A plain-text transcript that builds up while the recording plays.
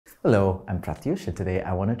Hello, I'm Prathyush and today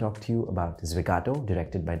I want to talk to you about Zwigato,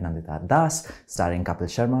 directed by Nandita Das, starring Kapil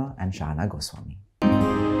Sharma and Shahana Goswami.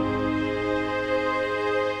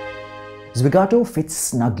 Zwigato fits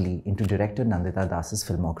snugly into director Nandita Das's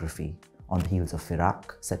filmography, on the heels of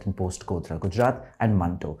Firak, set in post-Godhra, Gujarat, and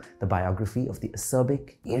Manto, the biography of the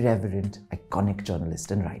acerbic, irreverent, iconic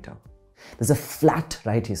journalist and writer. There's a flat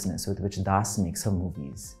righteousness with which Das makes her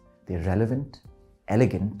movies. They're relevant,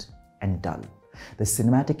 elegant, and dull. The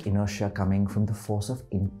cinematic inertia coming from the force of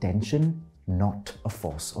intention, not a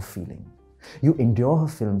force of feeling. You endure her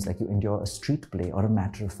films like you endure a street play or a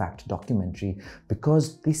matter-of-fact documentary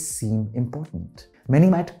because they seem important. Many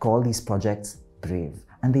might call these projects brave,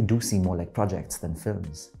 and they do seem more like projects than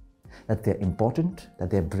films. That they're important, that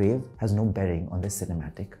they're brave, has no bearing on their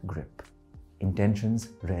cinematic grip. Intentions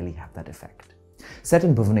rarely have that effect. Set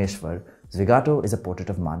in Bhubaneswar, Zwigato is a portrait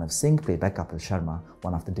of Manav Singh, played by Kapil Sharma,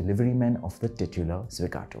 one of the delivery men of the titular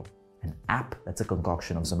Zwigato, an app that's a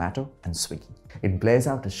concoction of Zomato and Swiggy. It blares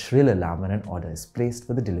out a shrill alarm when an order is placed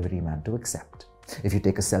for the delivery man to accept. If you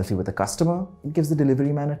take a selfie with a customer, it gives the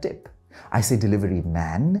delivery man a tip. I say delivery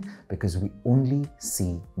man because we only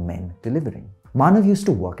see men delivering. Manav used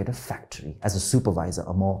to work at a factory as a supervisor,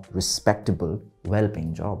 a more respectable,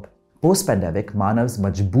 well-paying job. Post-pandemic, Manav's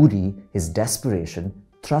majboori, his desperation,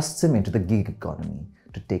 thrusts him into the gig economy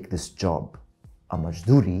to take this job, a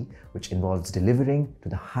majdoori which involves delivering to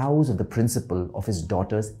the house of the principal of his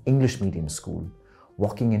daughter's English medium school,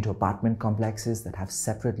 walking into apartment complexes that have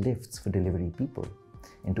separate lifts for delivery people,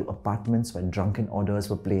 into apartments where drunken orders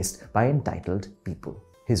were placed by entitled people.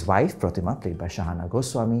 His wife, Pratima, played by Shahana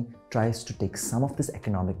Goswami, tries to take some of this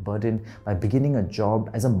economic burden by beginning a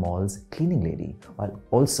job as a mall's cleaning lady, while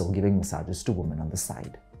also giving massages to women on the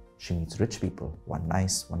side. She meets rich people, one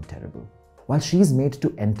nice, one terrible. While she is made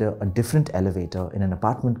to enter a different elevator in an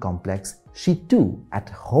apartment complex, she too, at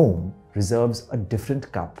home, reserves a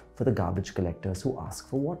different cup for the garbage collectors who ask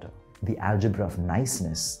for water. The algebra of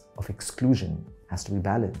niceness, of exclusion, has to be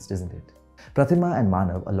balanced, isn't it? Pratima and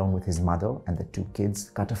Manav, along with his mother and the two kids,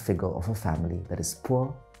 cut a figure of a family that is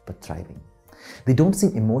poor but thriving. They don't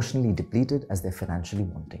seem emotionally depleted as they're financially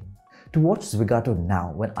wanting. To watch Zwigato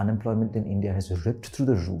now, when unemployment in India has ripped through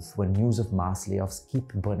the roof, when news of mass layoffs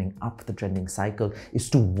keep burning up the trending cycle, is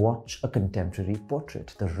to watch a contemporary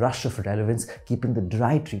portrait, the rush of relevance keeping the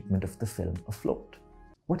dry treatment of the film afloat.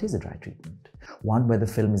 What is a dry treatment? One where the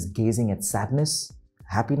film is gazing at sadness,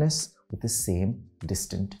 happiness, with the same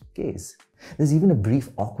distant gaze. There's even a brief,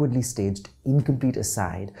 awkwardly staged, incomplete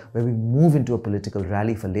aside where we move into a political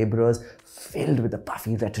rally for labourers filled with the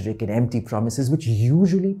puffy rhetoric and empty promises which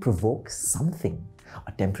usually provoke something.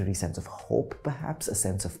 A temporary sense of hope, perhaps, a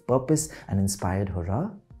sense of purpose, an inspired hurrah?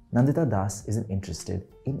 Nandita Das isn't interested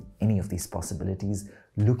in any of these possibilities,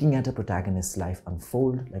 looking at a protagonist's life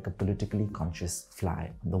unfold like a politically conscious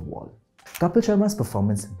fly on the wall. Kapil Sharma's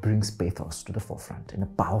performance brings pathos to the forefront in a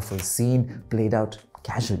powerful scene played out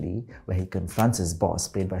casually where he confronts his boss,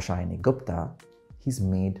 played by Shahana Gupta. He's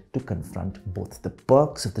made to confront both the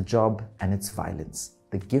perks of the job and its violence,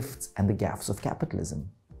 the gifts and the gaffes of capitalism.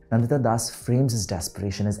 Nandita Das frames his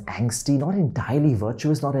desperation as angsty, not entirely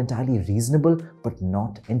virtuous, not entirely reasonable, but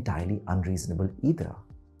not entirely unreasonable either.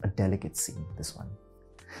 A delicate scene, this one.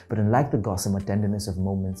 But unlike the gossamer tenderness of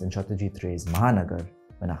moments in Satyajit Ray's Mahanagar,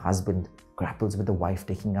 when a husband grapples with the wife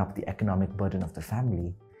taking up the economic burden of the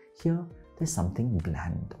family, here there's something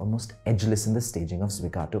bland, almost edgeless in the staging of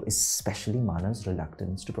Zwigato, especially Manav's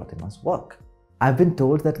reluctance to Pratima's work. I've been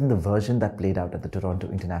told that in the version that played out at the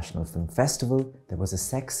Toronto International Film Festival, there was a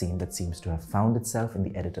sex scene that seems to have found itself in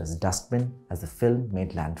the editor's dustbin as the film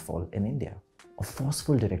made landfall in India. A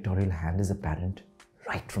forceful directorial hand is apparent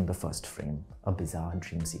right from the first frame, a bizarre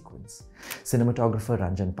dream sequence. Cinematographer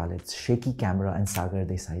Ranjan Palit's shaky camera and Sagar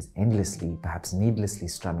Desai's endlessly, perhaps needlessly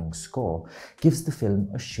strumming score gives the film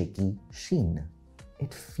a shaky sheen.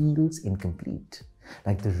 It feels incomplete,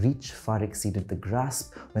 like the reach far exceeded the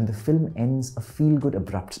grasp. When the film ends, a feel-good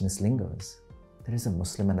abruptness lingers. There is a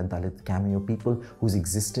Muslim and a Dalit cameo people whose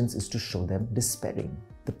existence is to show them despairing.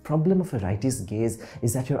 The problem of a writer's gaze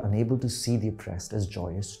is that you're unable to see the oppressed as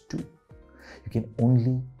joyous too. You can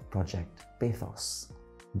only project pathos.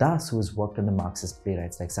 Das, who has worked under Marxist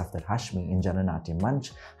playwrights like Safdar Hashmi in Jananatyam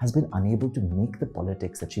Manch, has been unable to make the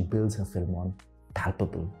politics that she builds her film on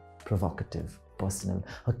palpable, provocative, personal.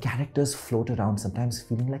 Her characters float around, sometimes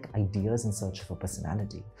feeling like ideas in search of a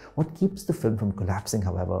personality. What keeps the film from collapsing,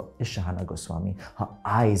 however, is Shahana Goswami. Her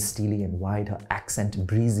eyes steely and wide, her accent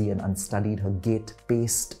breezy and unstudied, her gait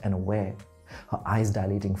paced and aware. Her eyes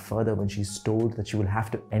dilating further when she's told that she will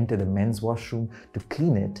have to enter the men's washroom to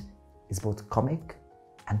clean it is both comic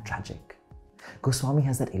and tragic. Goswami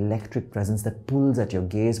has that electric presence that pulls at your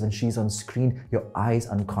gaze. When she's on screen, your eyes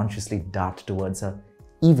unconsciously dart towards her,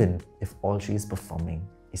 even if all she is performing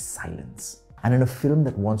is silence. And in a film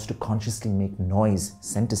that wants to consciously make noise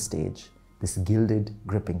center stage, this gilded,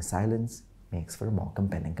 gripping silence makes for a more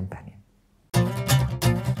compelling companion.